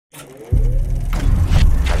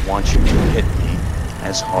I want you to hit me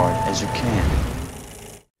as hard as you can.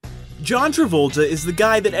 John Travolta is the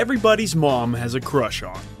guy that everybody's mom has a crush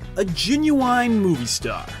on. A genuine movie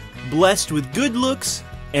star, blessed with good looks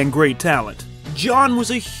and great talent. John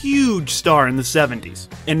was a huge star in the 70s,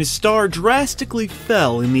 and his star drastically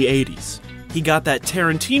fell in the 80s. He got that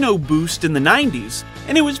Tarantino boost in the 90s,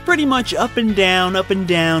 and it was pretty much up and down, up and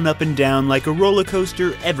down, up and down like a roller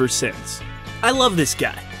coaster ever since. I love this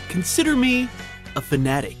guy. Consider me a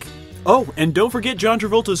fanatic. Oh, and don't forget John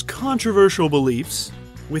Travolta's controversial beliefs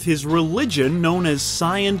with his religion known as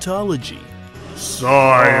Scientology.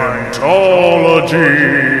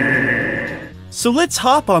 Scientology! So let's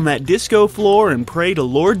hop on that disco floor and pray to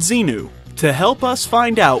Lord Xenu to help us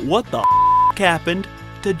find out what the happened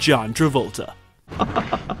to John Travolta.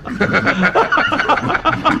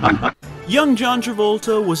 Young John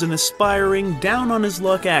Travolta was an aspiring,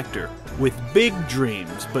 down-on-his-luck actor with big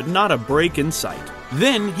dreams, but not a break in sight.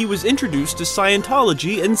 Then he was introduced to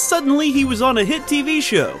Scientology, and suddenly he was on a hit TV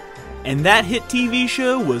show. And that hit TV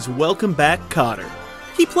show was Welcome Back, Kotter.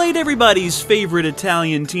 He played everybody's favorite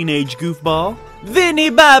Italian teenage goofball,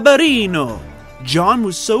 Vinnie Barbarino. John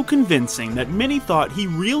was so convincing that many thought he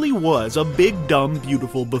really was a big, dumb,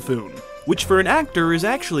 beautiful buffoon, which for an actor is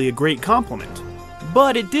actually a great compliment.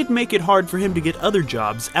 But it did make it hard for him to get other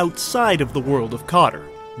jobs outside of the world of Kotter.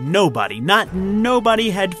 Nobody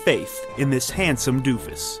had faith in this handsome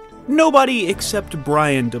doofus. Nobody except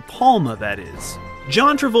Brian De Palma, that is.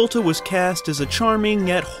 John Travolta was cast as a charming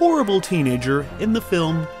yet horrible teenager in the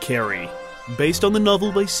film Carrie, based on the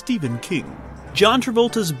novel by Stephen King. John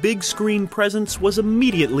Travolta's big screen presence was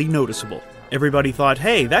immediately noticeable. Everybody thought,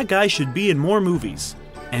 hey, that guy should be in more movies.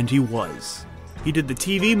 And he was. He did the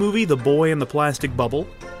TV movie The Boy and the Plastic Bubble.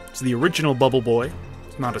 It's the original Bubble Boy.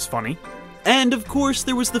 It's not as funny. And of course,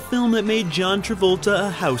 there was the film that made John Travolta a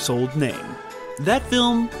household name. That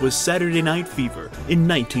film was Saturday Night Fever in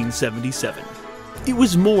 1977. It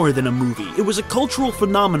was more than a movie. It was a cultural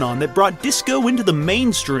phenomenon that brought disco into the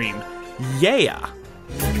mainstream. Yeah!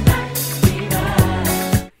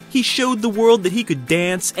 He showed the world that he could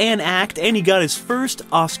dance and act, and he got his first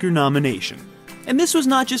Oscar nomination. And this was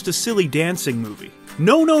not just a silly dancing movie.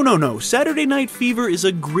 No. Saturday Night Fever is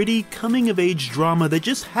a gritty, coming-of-age drama that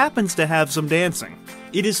just happens to have some dancing.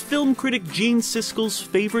 It is film critic Gene Siskel's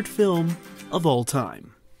favorite film of all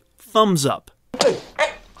time. Thumbs up. Hey,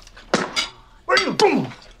 what are you doing?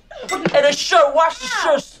 Hey, the shirt, wash the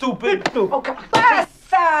shirt, stupid. Okay,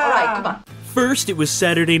 basta! All right, come on. First, it was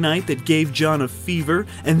Saturday Night that gave John a fever,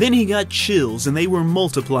 and then he got chills, and they were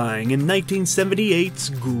multiplying in 1978's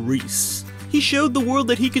Grease. He showed the world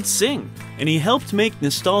that he could sing, and he helped make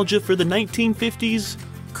nostalgia for the 1950s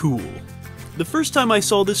cool. The first time I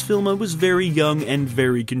saw this film, I was very young and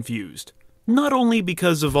very confused. Not only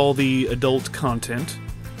because of all the adult content,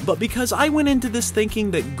 but because I went into this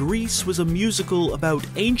thinking that Grease was a musical about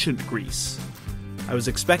ancient Greece. I was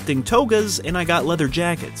expecting togas, and I got leather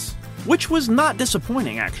jackets, which was not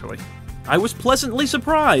disappointing, actually. I was pleasantly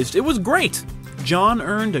surprised. It was great. John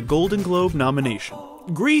earned a Golden Globe nomination.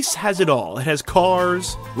 Grease has it all. It has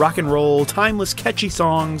cars, rock and roll, timeless catchy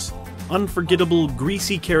songs, unforgettable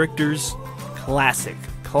greasy characters. Classic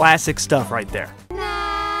stuff right there.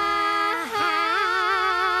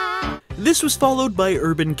 This was followed by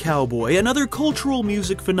Urban Cowboy, another cultural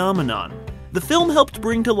music phenomenon. The film helped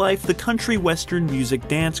bring to life the country western music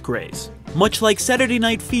dance craze, much like Saturday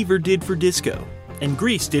Night Fever did for disco, and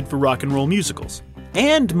Grease did for rock and roll musicals.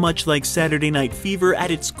 And much like Saturday Night Fever,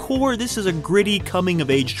 at its core, this is a gritty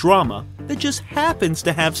coming-of-age drama that just happens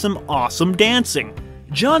to have some awesome dancing.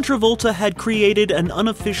 John Travolta had created an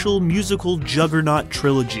unofficial musical juggernaut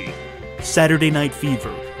trilogy: Saturday Night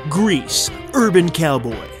Fever, Grease, Urban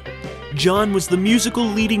Cowboy. John was the musical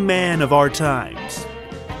leading man of our times.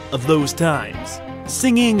 Of those times.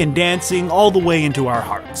 Singing and dancing all the way into our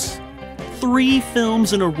hearts. 3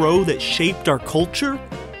 films in a row that shaped our culture?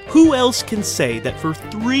 Who else can say that for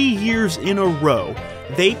 3 years in a row,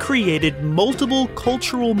 they created multiple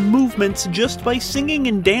cultural movements just by singing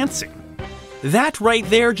and dancing? That right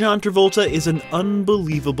there, John Travolta, is an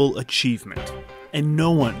unbelievable achievement. And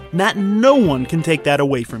no one can take that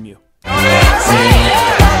away from you.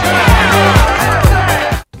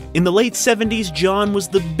 In the late 70s, John was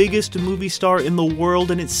the biggest movie star in the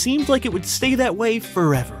world, and it seemed like it would stay that way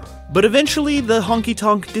forever. But eventually, the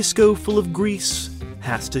honky-tonk disco full of Grease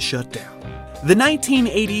has to shut down. The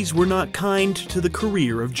 1980s were not kind to the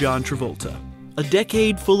career of John Travolta. A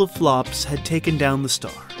decade full of flops had taken down the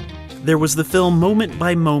star. There was the film Moment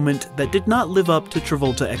by Moment that did not live up to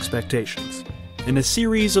Travolta expectations, and a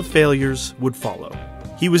series of failures would follow.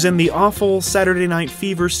 He was in the awful Saturday Night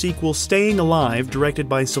Fever sequel Staying Alive, directed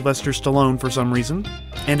by Sylvester Stallone for some reason,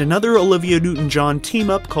 and another Olivia Newton-John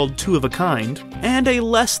team-up called Two of a Kind, and a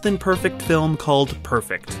less-than-perfect film called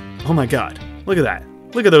Perfect. Oh my god, look at that.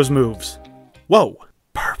 Look at those moves. Whoa,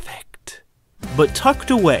 perfect. But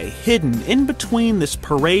tucked away, hidden in between this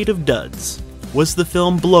parade of duds, was the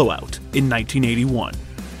film Blowout in 1981,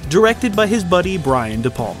 directed by his buddy Brian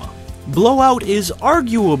De Palma. Blowout is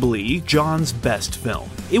arguably John's best film.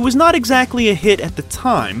 It was not exactly a hit at the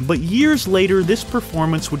time, but years later this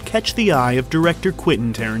performance would catch the eye of director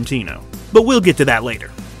Quentin Tarantino. But we'll get to that later.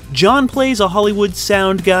 John plays a Hollywood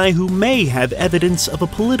sound guy who may have evidence of a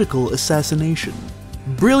political assassination.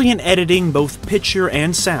 Brilliant editing, both picture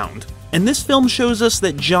and sound, and this film shows us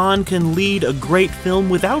that John can lead a great film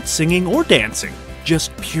without singing or dancing.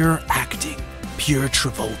 Just pure acting, pure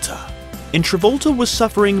Travolta. And Travolta was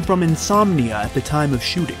suffering from insomnia at the time of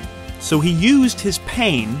shooting, so he used his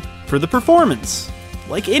pain for the performance,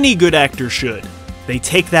 like any good actor should. They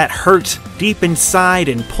take that hurt deep inside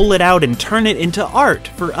and pull it out and turn it into art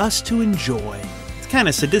for us to enjoy. It's kind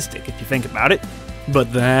of sadistic if you think about it,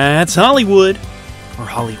 but that's Hollywood, or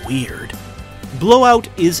Hollyweird. Blowout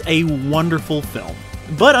is a wonderful film,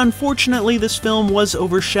 but unfortunately this film was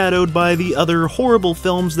overshadowed by the other horrible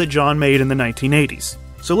films that John made in the 1980s.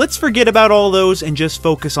 So let's forget about all those and just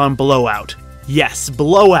focus on Blowout. Yes,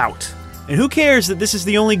 Blowout. And who cares that this is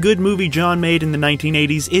the only good movie John made in the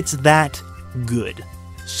 1980s? It's that good.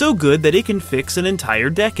 So good that it can fix an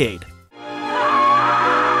entire decade.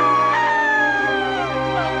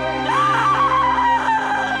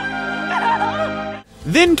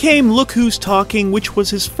 Then came Look Who's Talking, which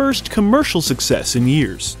was his first commercial success in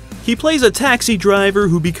years. He plays a taxi driver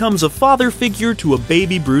who becomes a father figure to a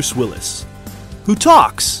baby Bruce Willis, who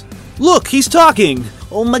talks. Look, he's talking!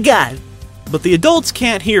 Oh my god! But the adults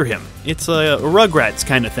can't hear him. It's a Rugrats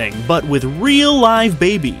kind of thing, but with real live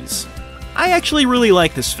babies. I actually really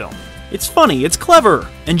like this film. It's funny, it's clever,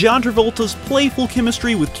 and John Travolta's playful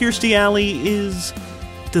chemistry with Kirstie Alley is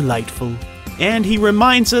delightful. And he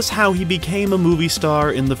reminds us how he became a movie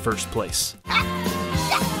star in the first place.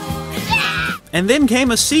 And then came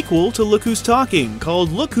a sequel to Look Who's Talking,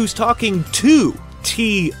 called Look Who's Talking 2.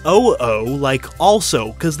 T-O-O, like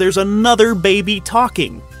also, because there's another baby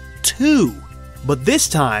talking. 2. But this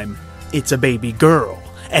time, it's a baby girl.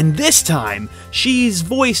 And this time, she's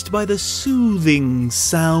voiced by the soothing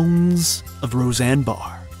sounds of Roseanne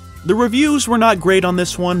Barr. The reviews were not great on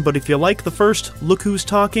this one, but if you like the first Look Who's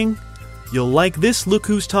Talking, you'll like this Look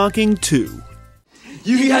Who's Talking too.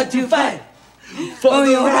 You got to fight for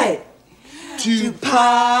your right to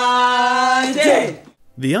party.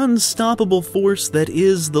 The unstoppable force that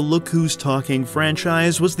is the Look Who's Talking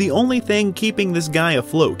franchise was the only thing keeping this guy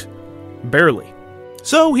afloat. Barely.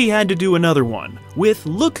 So he had to do another one, with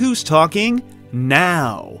Look Who's Talking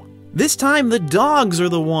Now. This time the dogs are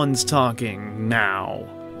the ones talking now.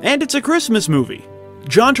 And it's a Christmas movie.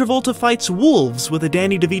 John Travolta fights wolves with a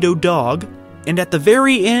Danny DeVito dog, and at the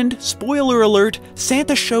very end, spoiler alert,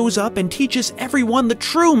 Santa shows up and teaches everyone the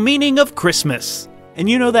true meaning of Christmas. And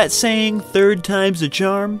you know that saying, third time's a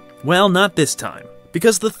charm? Well, not this time,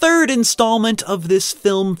 because the third installment of this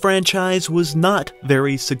film franchise was not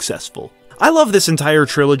very successful. I love this entire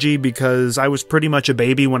trilogy because I was pretty much a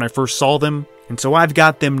baby when I first saw them, and so I've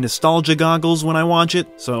got them nostalgia goggles when I watch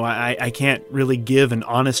it, so I can't really give an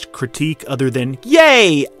honest critique other than,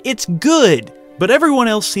 yay, it's good! But everyone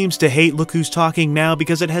else seems to hate Look Who's Talking Now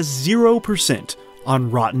because it has 0%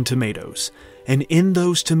 on Rotten Tomatoes. And in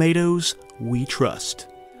those tomatoes, we trust.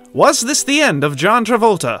 Was this the end of John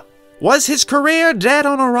Travolta? Was his career dead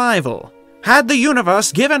on arrival? Had the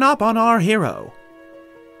universe given up on our hero?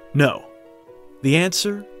 No. The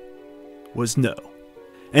answer was no.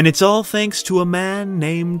 And it's all thanks to a man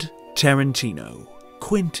named Tarantino.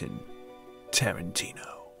 Quentin Tarantino.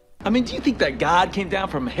 I mean, do you think that God came down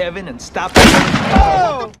from heaven and stopped him?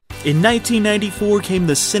 Oh! In 1994 came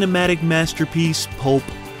the cinematic masterpiece Pulp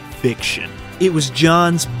Fiction. It was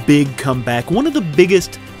John's big comeback, one of the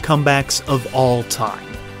biggest comebacks of all time.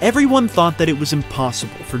 Everyone thought that it was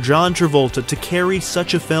impossible for John Travolta to carry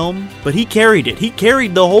such a film, but he carried it. He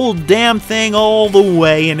carried the whole damn thing all the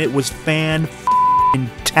way, and it was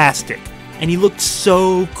fan-tastic. And he looked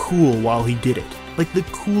so cool while he did it, like the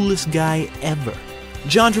coolest guy ever.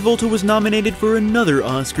 John Travolta was nominated for another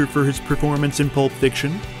Oscar for his performance in Pulp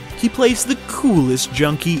Fiction. He plays the coolest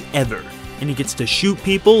junkie ever, and he gets to shoot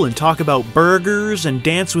people and talk about burgers and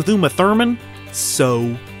dance with Uma Thurman.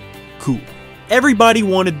 So cool. Everybody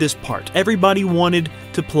wanted this part. Everybody wanted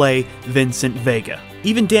to play Vincent Vega.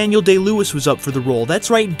 Even Daniel Day-Lewis was up for the role. That's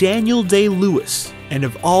right, Daniel Day-Lewis. And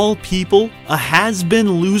of all people, a has-been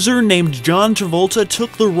loser named John Travolta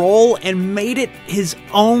took the role and made it his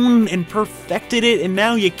own and perfected it, and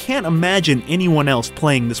now you can't imagine anyone else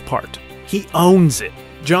playing this part. He owns it.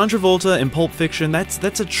 John Travolta in Pulp Fiction,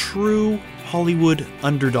 that's a true Hollywood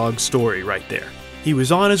underdog story right there. He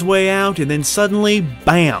was on his way out, and then suddenly,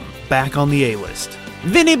 bam, back on the A-list.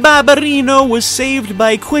 Vinnie Barbarino was saved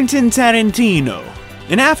by Quentin Tarantino.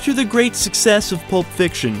 And after the great success of Pulp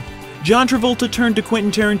Fiction, John Travolta turned to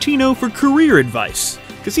Quentin Tarantino for career advice,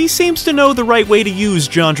 because he seems to know the right way to use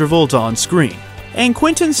John Travolta on screen. And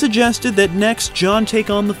Quentin suggested that next John take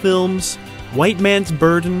on the films White Man's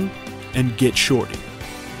Burden and Get Shorty.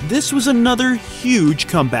 This was another huge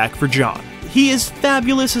comeback for John. He is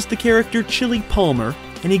fabulous as the character Chili Palmer,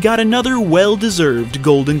 and he got another well-deserved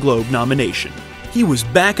Golden Globe nomination. He was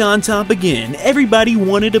back on top again. Everybody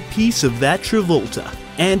wanted a piece of that Travolta.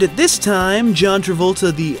 And at this time, John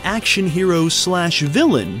Travolta, the action hero slash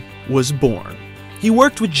villain, was born. He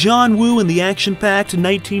worked with John Woo in the action-packed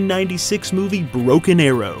 1996 movie Broken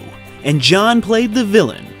Arrow. And John played the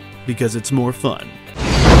villain because it's more fun.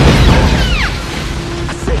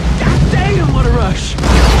 I say, goddamn, what a rush!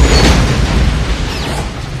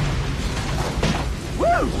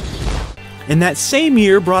 And that same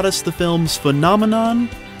year brought us the films Phenomenon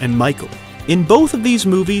and Michael. In both of these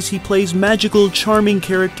movies, he plays magical, charming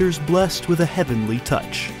characters blessed with a heavenly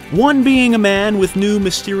touch. One being a man with new,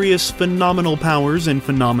 mysterious, phenomenal powers in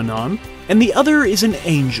Phenomenon, and the other is an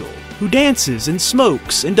angel who dances and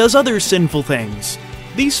smokes and does other sinful things.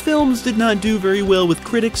 These films did not do very well with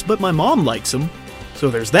critics, but my mom likes them, so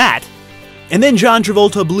there's that. And then John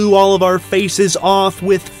Travolta blew all of our faces off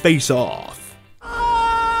with Face Off.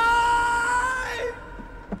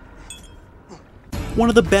 One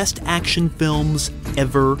of the best action films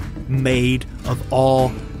ever made of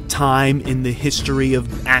all time in the history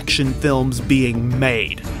of action films being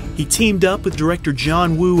made. He teamed up with director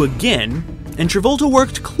John Woo again, and Travolta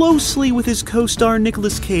worked closely with his co-star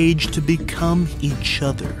Nicolas Cage to become each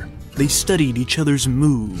other. They studied each other's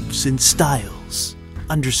moves and styles,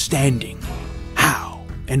 understanding how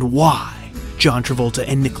and why John Travolta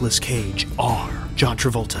and Nicolas Cage are John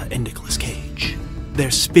Travolta and Nicolas Cage.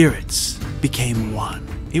 Their spirits became one.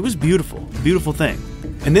 It was beautiful, beautiful thing.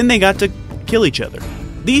 And then they got to kill each other.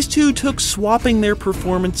 These two took swapping their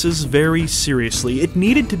performances very seriously. It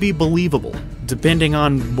needed to be believable, depending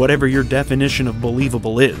on whatever your definition of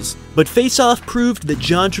believable is. But Face Off proved that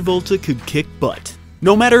John Travolta could kick butt,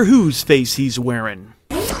 no matter whose face he's wearing.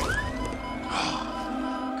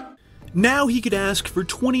 Now he could ask for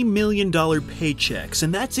 $20 million paychecks,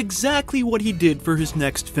 and that's exactly what he did for his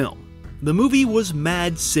next film. The movie was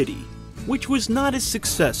Mad City, which was not as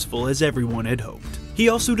successful as everyone had hoped. He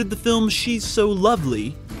also did the film She's So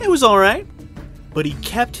Lovely. It was alright. But he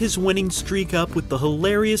kept his winning streak up with the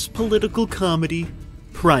hilarious political comedy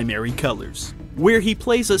Primary Colors, where he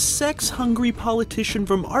plays a sex-hungry politician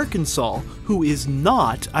from Arkansas who is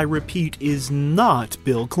not, I repeat, is not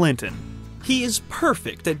Bill Clinton. He is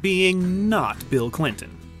perfect at being not Bill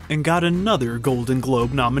Clinton, and got another Golden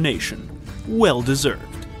Globe nomination. Well deserved.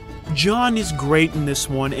 John is great in this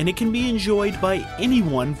one, and it can be enjoyed by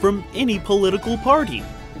anyone from any political party.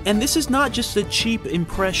 And this is not just a cheap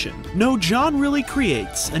impression. No, John really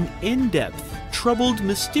creates an in-depth, troubled,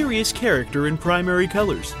 mysterious character in Primary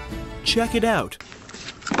Colors. Check it out.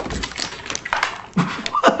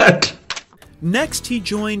 What? Next, he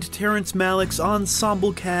joined Terrence Malick's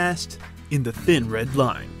ensemble cast in The Thin Red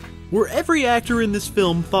Line, where every actor in this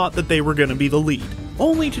film thought that they were going to be the lead,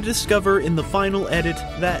 only to discover in the final edit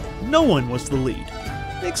that no one was the lead,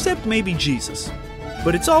 except maybe Jesus.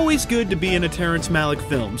 But it's always good to be in a Terrence Malick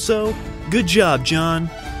film, so good job, John.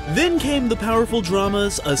 Then came the powerful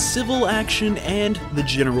dramas A Civil Action and The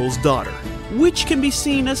General's Daughter, which can be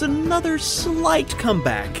seen as another slight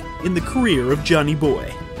comeback in the career of Johnny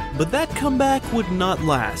Boy. But that comeback would not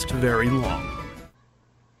last very long.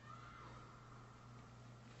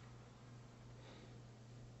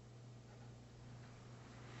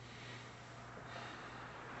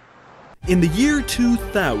 In the year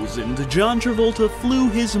 2000, John Travolta flew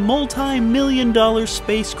his multi-million-dollar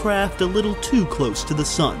spacecraft a little too close to the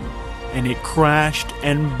sun, and it crashed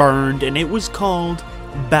and burned, and it was called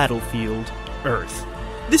Battlefield Earth.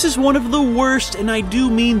 This is one of the worst, and I do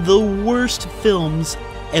mean the worst, films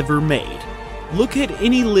ever made. Look at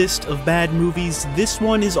any list of bad movies, this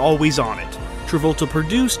one is always on it. Travolta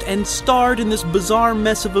produced and starred in this bizarre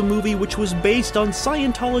mess of a movie which was based on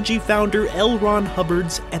Scientology founder L. Ron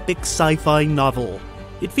Hubbard's epic sci-fi novel.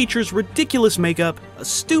 It features ridiculous makeup, a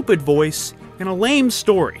stupid voice, and a lame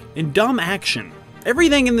story, and dumb action.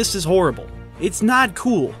 Everything in this is horrible. It's not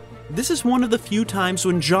cool. This is one of the few times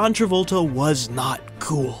when John Travolta was not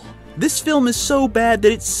cool. This film is so bad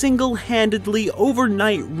that it single-handedly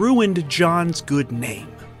overnight ruined John's good name.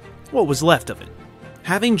 What was left of it?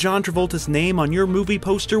 Having John Travolta's name on your movie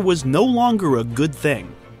poster was no longer a good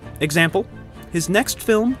thing. Example, his next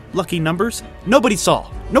film, Lucky Numbers, nobody saw.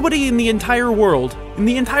 Nobody in the entire world, in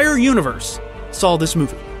the entire universe, saw this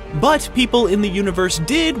movie. But people in the universe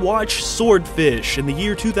did watch Swordfish in the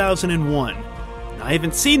year 2001. I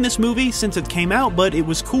haven't seen this movie since it came out, but it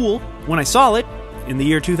was cool when I saw it in the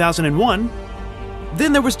year 2001.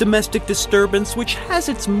 Then there was Domestic Disturbance, which has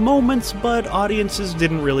its moments, but audiences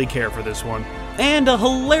didn't really care for this one. And a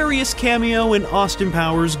hilarious cameo in Austin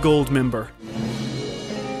Powers' Goldmember.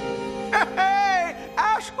 Hey,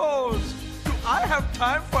 assholes! Do I have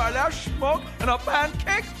time for a little smoke and a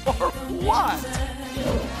pancake, or what?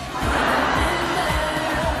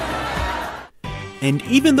 And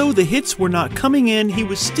even though the hits were not coming in, he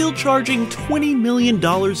was still charging $20 million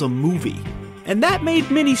a movie. And that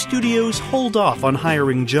made many studios hold off on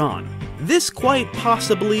hiring John. This quite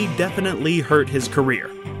possibly definitely hurt his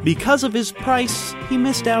career. Because of his price, he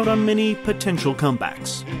missed out on many potential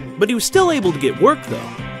comebacks. But he was still able to get work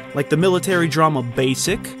though, like the military drama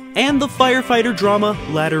Basic, and the firefighter drama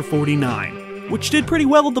Ladder 49, which did pretty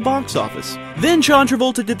well at the box office. Then John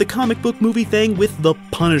Travolta did the comic book movie thing with The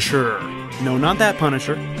Punisher. No, not that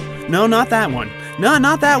Punisher. No, not that one. No,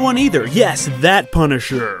 not that one either. Yes, that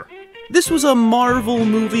Punisher. This was a Marvel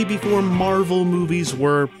movie before Marvel movies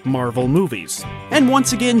were Marvel movies. And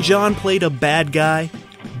once again, John played a bad guy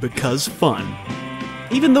because fun.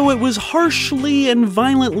 Even though it was harshly and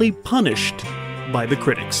violently punished by the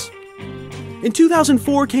critics. In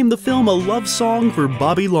 2004 came the film A Love Song for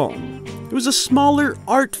Bobby Long. It was a smaller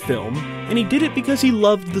art film, and he did it because he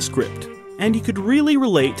loved the script, and he could really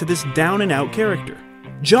relate to this down-and-out character.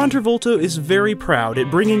 John Travolta is very proud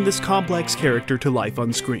at bringing this complex character to life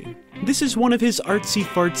on screen. This is one of his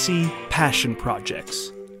artsy-fartsy passion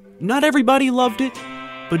projects. Not everybody loved it,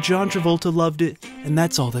 but John Travolta loved it, and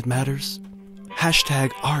that's all that matters.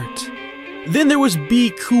 #art. Then there was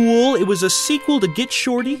Be Cool. It was a sequel to Get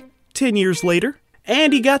Shorty, 10 years later.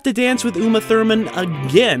 And he got to dance with Uma Thurman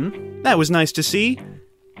again. That was nice to see.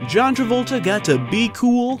 John Travolta got to be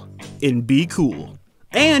cool in Be Cool.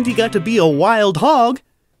 And he got to be a wild hog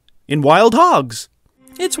in Wild Hogs.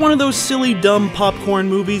 It's one of those silly, dumb popcorn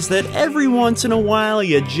movies that every once in a while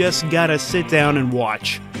you just gotta sit down and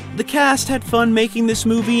watch. The cast had fun making this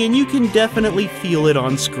movie, and you can definitely feel it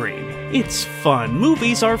on screen. It's fun.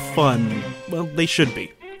 Movies are fun. Well, they should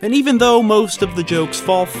be. And even though most of the jokes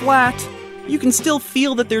fall flat, you can still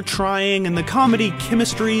feel that they're trying, and the comedy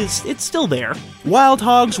chemistry it's still there. Wild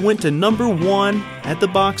Hogs went to #1 at the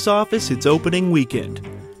box office its opening weekend.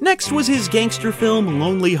 Next was his gangster film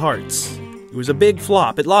Lonely Hearts. It was a big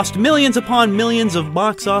flop. It lost millions upon millions of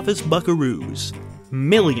box office buckaroos.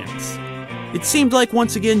 Millions. It seemed like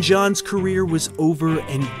once again John's career was over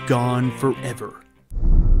and gone forever.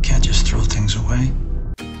 Can't just throw things away.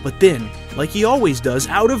 But then, like he always does,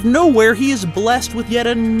 out of nowhere he is blessed with yet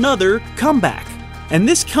another comeback. And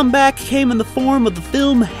this comeback came in the form of the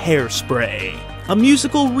film Hairspray, a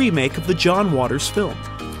musical remake of the John Waters film.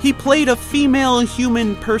 He played a female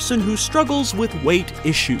human person who struggles with weight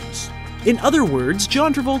issues. In other words,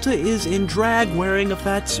 John Travolta is in drag wearing a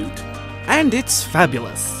fat suit. And it's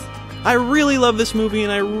fabulous. I really love this movie,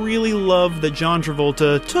 and I really love that John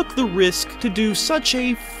Travolta took the risk to do such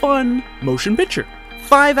a fun motion picture.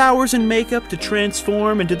 5 hours in makeup to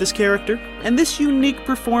transform into this character, and this unique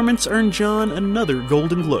performance earned John another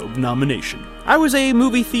Golden Globe nomination. I was a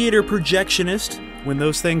movie theater projectionist, when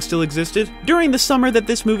those things still existed, during the summer that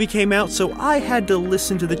this movie came out, so I had to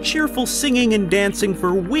listen to the cheerful singing and dancing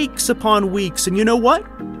for weeks upon weeks, and you know what?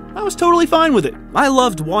 I was totally fine with it. I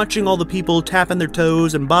loved watching all the people tapping their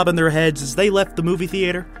toes and bobbing their heads as they left the movie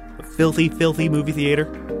theater. The filthy, filthy movie theater.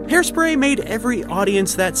 Hairspray made every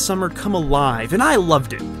audience that summer come alive, and I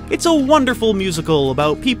loved it. It's a wonderful musical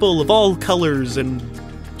about people of all colors and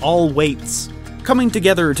all weights coming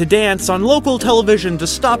together to dance on local television to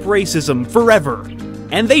stop racism forever.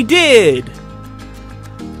 And they did!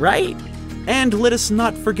 Right? And let us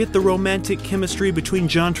not forget the romantic chemistry between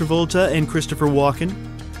John Travolta and Christopher Walken.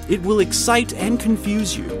 It will excite and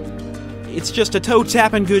confuse you. It's just a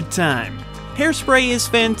toe-tapping good time. Hairspray is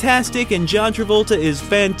fantastic, and John Travolta is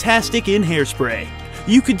fantastic in Hairspray.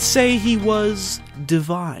 You could say he was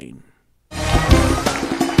divine.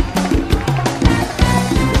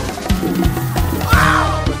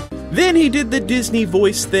 Then he did the Disney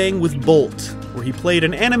voice thing with Bolt, where he played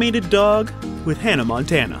an animated dog with Hannah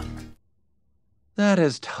Montana. That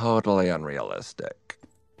is totally unrealistic.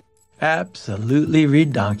 Absolutely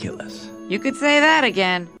redonkulous. You could say that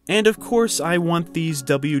again. And of course, I want these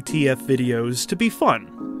WTF videos to be fun.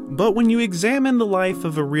 But when you examine the life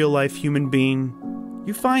of a real-life human being,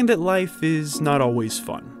 you find that life is not always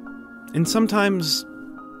fun. And sometimes,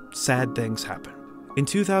 sad things happen. In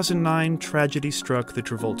 2009, tragedy struck the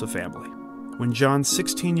Travolta family when John's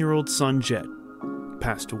 16-year-old son, Jet,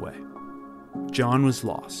 passed away. John was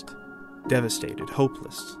lost, devastated,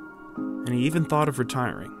 hopeless, and he even thought of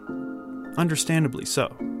retiring. Understandably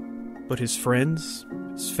so. But his friends,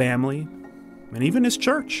 his family, and even his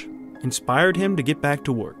church inspired him to get back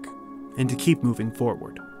to work and to keep moving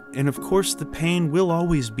forward. And of course, the pain will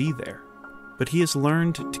always be there, but he has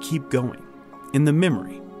learned to keep going in the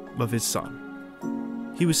memory of his son.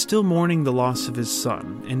 He was still mourning the loss of his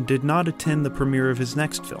son and did not attend the premiere of his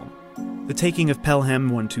next film, The Taking of Pelham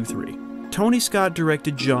 123. Tony Scott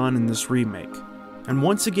directed John in this remake, and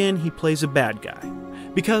once again he plays a bad guy,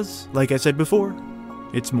 because, like I said before,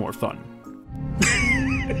 it's more fun.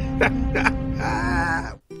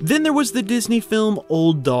 Then there was the Disney film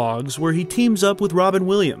Old Dogs, where he teams up with Robin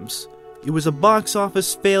Williams. It was a box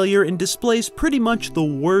office failure and displays pretty much the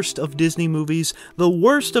worst of Disney movies, the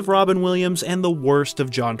worst of Robin Williams, and the worst of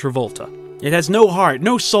John Travolta. It has no heart,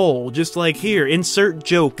 no soul, just like here, insert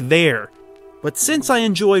joke there. But since I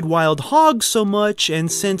enjoyed Wild Hogs so much,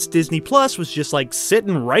 and since Disney Plus was just like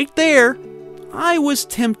sitting right there, I was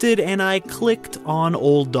tempted and I clicked on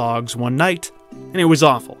Old Dogs one night, and it was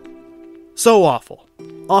awful. So awful.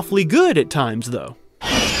 Awfully good at times, though.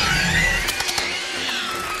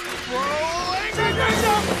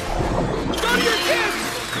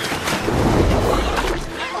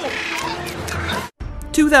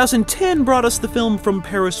 2010 brought us the film From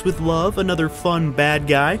Paris with Love, another fun bad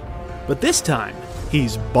guy. But this time,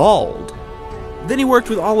 he's bald. Then he worked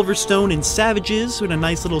with Oliver Stone in Savages in a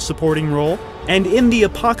nice little supporting role. And in the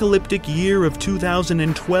apocalyptic year of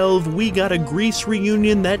 2012, we got a Grease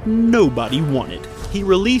reunion that nobody wanted. He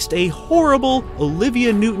released a horrible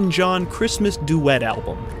Olivia Newton-John Christmas duet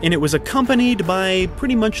album, and it was accompanied by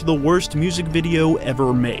pretty much the worst music video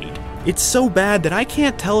ever made. It's so bad that I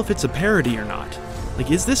can't tell if it's a parody or not. Like,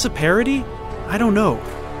 is this a parody? I don't know.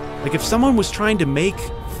 Like, if someone was trying to make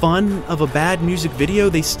fun of a bad music video,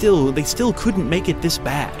 they still couldn't make it this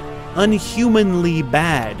bad. Unhumanly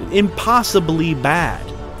bad. Impossibly bad.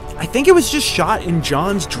 I think it was just shot in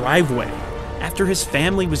John's driveway after his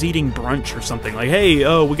family was eating brunch or something. Like,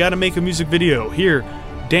 hey, we gotta make a music video. Here,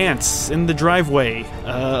 dance in the driveway.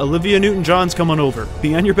 Olivia Newton-John's coming over.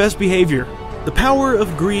 Be on your best behavior. The power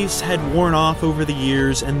of Grease had worn off over the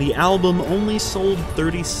years, and the album only sold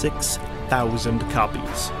 36,000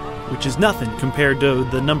 copies, which is nothing compared to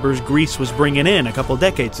the numbers Grease was bringing in a couple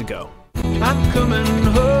decades ago. I'm coming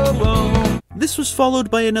home. This was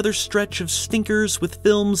followed by another stretch of stinkers with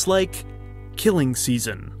films like Killing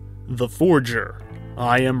Season, The Forger,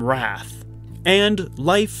 I Am Wrath, and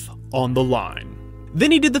Life on the Line.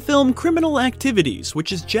 Then he did the film Criminal Activities,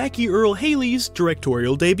 which is Jackie Earle Haley's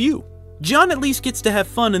directorial debut. John at least gets to have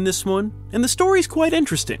fun in this one, and the story's quite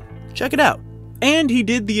interesting. Check it out. And he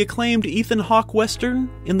did the acclaimed Ethan Hawke western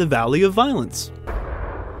In the Valley of Violence.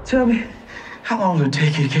 Tell me, how long did it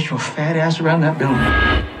take you to get your fat ass around that building?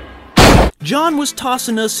 John was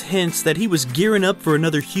tossing us hints that he was gearing up for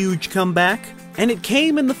another huge comeback, and it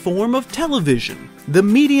came in the form of television, the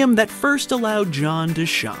medium that first allowed John to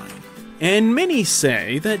shine. And many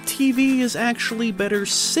say that TV is actually better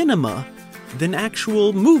cinema than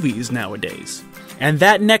actual movies nowadays. And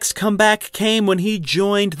that next comeback came when he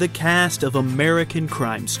joined the cast of American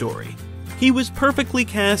Crime Story. He was perfectly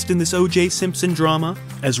cast in this O.J. Simpson drama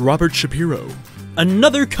as Robert Shapiro.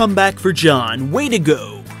 Another comeback for John, way to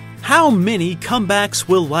go! How many comebacks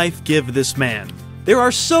will life give this man? There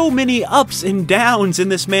are so many ups and downs in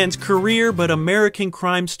this man's career, but American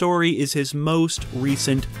Crime Story is his most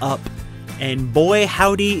recent up. And boy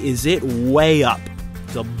howdy is it way up.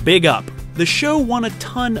 It's a big up. The show won a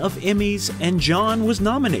ton of Emmys, and John was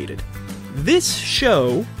nominated. This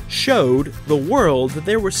show showed the world that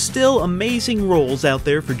there were still amazing roles out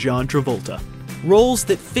there for John Travolta. Roles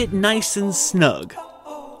that fit nice and snug.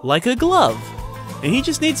 Like a glove. And he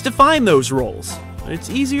just needs to find those roles. It's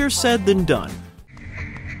easier said than done.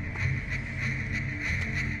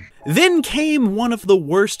 Then came one of the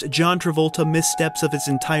worst John Travolta missteps of his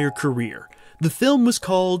entire career. The film was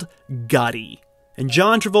called Gotti. And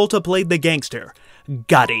John Travolta played the gangster,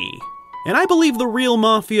 Gotti. And I believe the real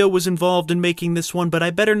mafia was involved in making this one, but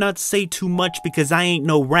I better not say too much because I ain't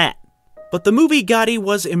no rat. But the movie Gotti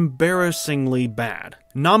was embarrassingly bad.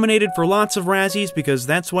 Nominated for lots of Razzies because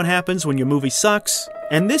that's what happens when your movie sucks.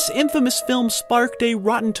 And this infamous film sparked a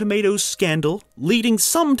Rotten Tomatoes scandal, leading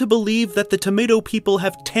some to believe that the tomato people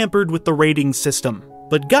have tampered with the rating system.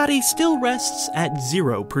 But Gotti still rests at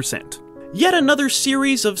 0%. Yet another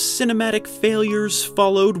series of cinematic failures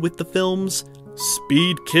followed with the films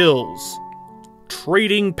Speed Kills,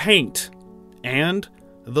 Trading Paint, and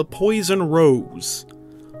The Poison Rose.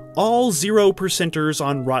 All 0%ers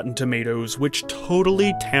on Rotten Tomatoes, which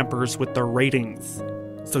totally tampers with the ratings.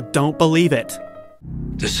 So don't believe it.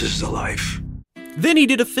 This is the life. Then he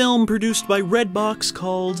did a film produced by Redbox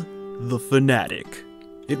called The Fanatic.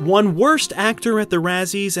 It won Worst Actor at the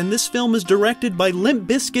Razzies, and this film is directed by Limp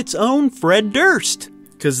Bizkit's own Fred Durst.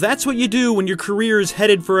 Cause that's what you do when your career is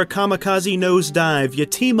headed for a kamikaze nosedive. You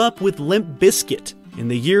team up with Limp Bizkit in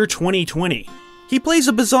the year 2020. He plays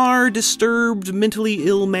a bizarre, disturbed, mentally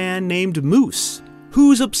ill man named Moose,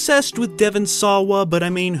 who's obsessed with Devon Sawa, but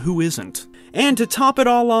I mean, who isn't? And to top it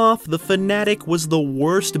all off, The Fanatic was the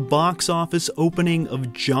worst box office opening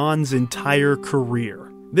of John's entire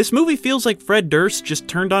career. This movie feels like Fred Durst just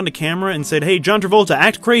turned on the camera and said, "Hey, John Travolta,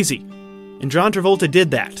 act crazy." And John Travolta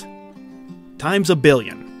did that. Times a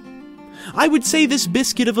billion. I would say this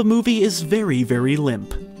biscuit of a movie is very, very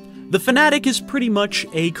limp. The Fanatic is pretty much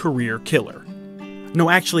a career killer. No,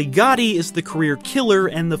 actually, Gotti is the career killer,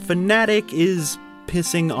 and The Fanatic is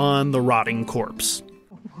pissing on the rotting corpse.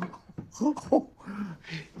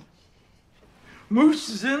 Moose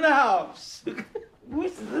is in the house.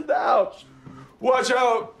 Moose is in the house. Watch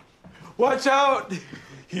out. Watch out.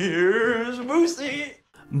 Here's Moosey.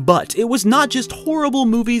 But it was not just horrible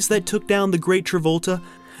movies that took down the great Travolta.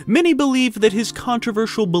 Many believe that his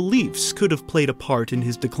controversial beliefs could have played a part in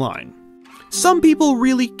his decline. Some people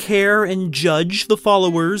really care and judge the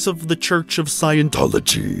followers of the Church of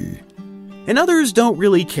Scientology. And others don't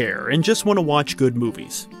really care and just want to watch good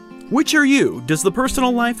movies. Which are you? Does the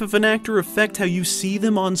personal life of an actor affect how you see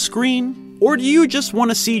them on screen? Or do you just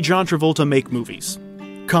want to see John Travolta make movies?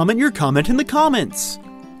 Comment your comment in the comments.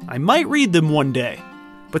 I might read them one day.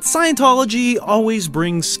 But Scientology always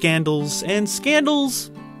brings scandals, and scandals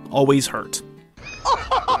always hurt.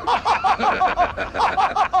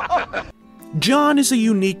 John is a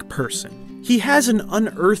unique person. He has an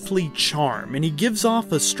unearthly charm, and he gives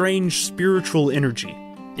off a strange spiritual energy.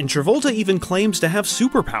 And Travolta even claims to have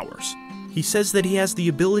superpowers. He says that he has the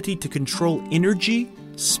ability to control energy,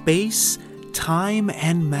 space, time,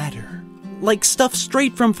 and matter. Like stuff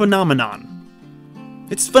straight from Phenomenon.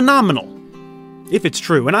 It's phenomenal. If it's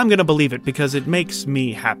true, and I'm gonna believe it because it makes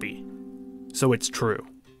me happy. So it's true.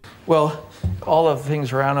 Well, all of the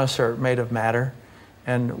things around us are made of matter,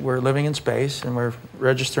 and we're living in space, and we're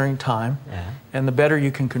registering time. Yeah. And the better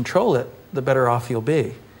you can control it, the better off you'll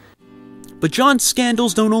be. But John's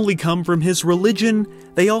scandals don't only come from his religion,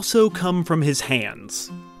 they also come from his hands,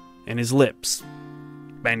 and his lips,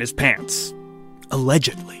 and his pants.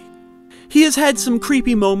 Allegedly. He has had some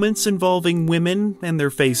creepy moments involving women and their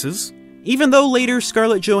faces, even though later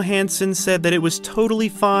Scarlett Johansson said that it was totally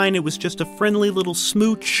fine, it was just a friendly little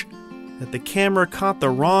smooch, that the camera caught the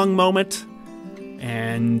wrong moment,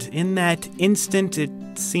 and in that instant it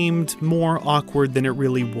seemed more awkward than it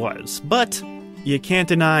really was. But you can't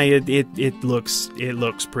deny it looks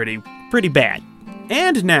pretty bad.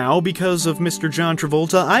 And now, because of Mr. John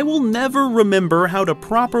Travolta, I will never remember how to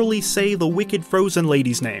properly say the wicked frozen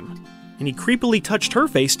lady's name. And he creepily touched her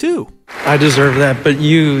face, too. I deserve that, but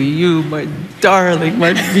you, my darling,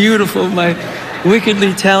 my beautiful, my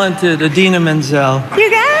wickedly talented Idina Menzel. You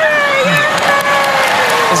got it!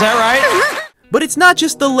 Is that right? But it's not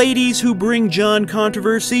just the ladies who bring John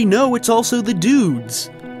controversy, no, it's also the dudes.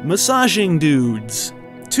 Massaging dudes.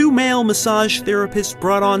 2 male massage therapists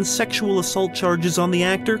brought on sexual assault charges on the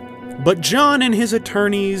actor, but John and his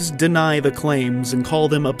attorneys deny the claims and call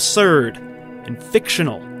them absurd and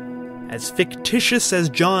fictional. As fictitious as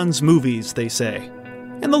John's movies, they say.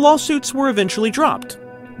 And the lawsuits were eventually dropped.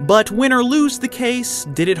 But win or lose the case,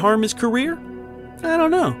 did it harm his career? I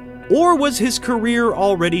don't know. Or was his career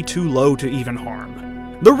already too low to even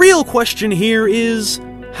harm? The real question here is,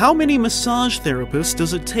 how many massage therapists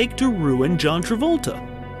does it take to ruin John Travolta?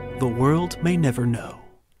 The world may never know.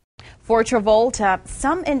 For Travolta,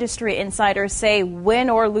 some industry insiders say win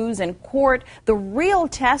or lose in court, the real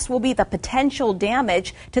test will be the potential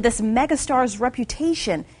damage to this megastar's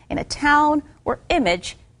reputation in a town where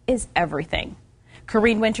image is everything.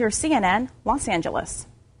 Corrine Winter, CNN, Los Angeles.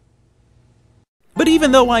 But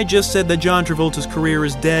even though I just said that John Travolta's career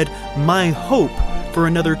is dead, my hope for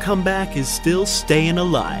another comeback is still staying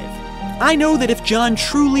alive. I know that if John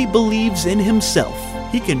truly believes in himself,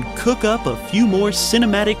 he can cook up a few more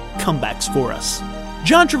cinematic comebacks for us.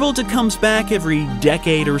 John Travolta comes back every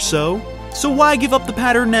decade or so, So why give up the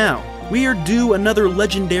pattern now? We are due another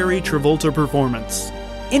legendary Travolta performance.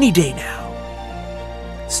 Any day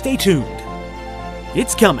now. Stay tuned.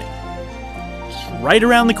 It's coming. It's right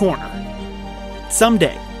around the corner.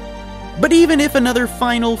 Someday. But even if another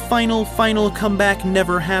final comeback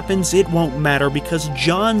never happens, it won't matter because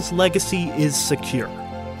John's legacy is secure.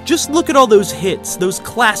 Just look at all those hits, those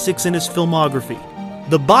classics in his filmography.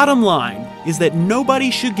 The bottom line is that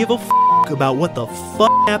nobody should give a about what the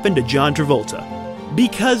happened to John Travolta.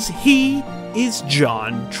 Because he is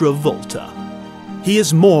John Travolta. He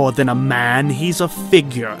is more than a man, he's a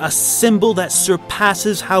figure, a symbol that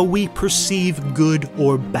surpasses how we perceive good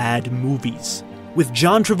or bad movies. With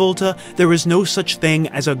John Travolta, there is no such thing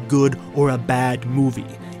as a good or a bad movie.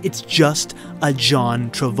 It's just a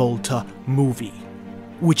John Travolta movie.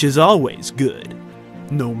 Which is always good,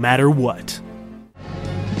 no matter what.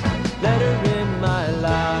 Let her in my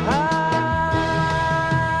life.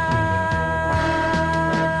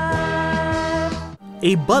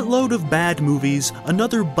 A buttload of bad movies,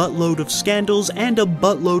 another buttload of scandals, and a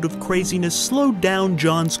buttload of craziness slowed down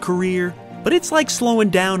John's career, but it's like slowing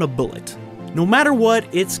down a bullet. No matter what,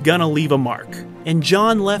 it's gonna leave a mark, and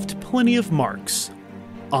John left plenty of marks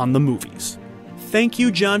on the movies. Thank you,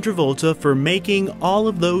 John Travolta, for making all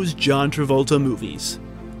of those John Travolta movies.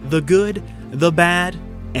 The good, the bad,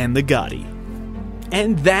 and the gaudy.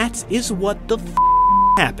 And that is what the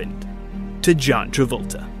happened to John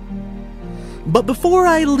Travolta. But before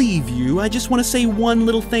I leave you, I just want to say one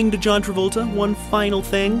little thing to John Travolta, one final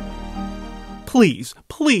thing. Please,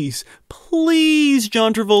 please, please,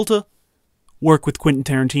 John Travolta, work with Quentin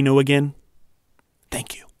Tarantino again.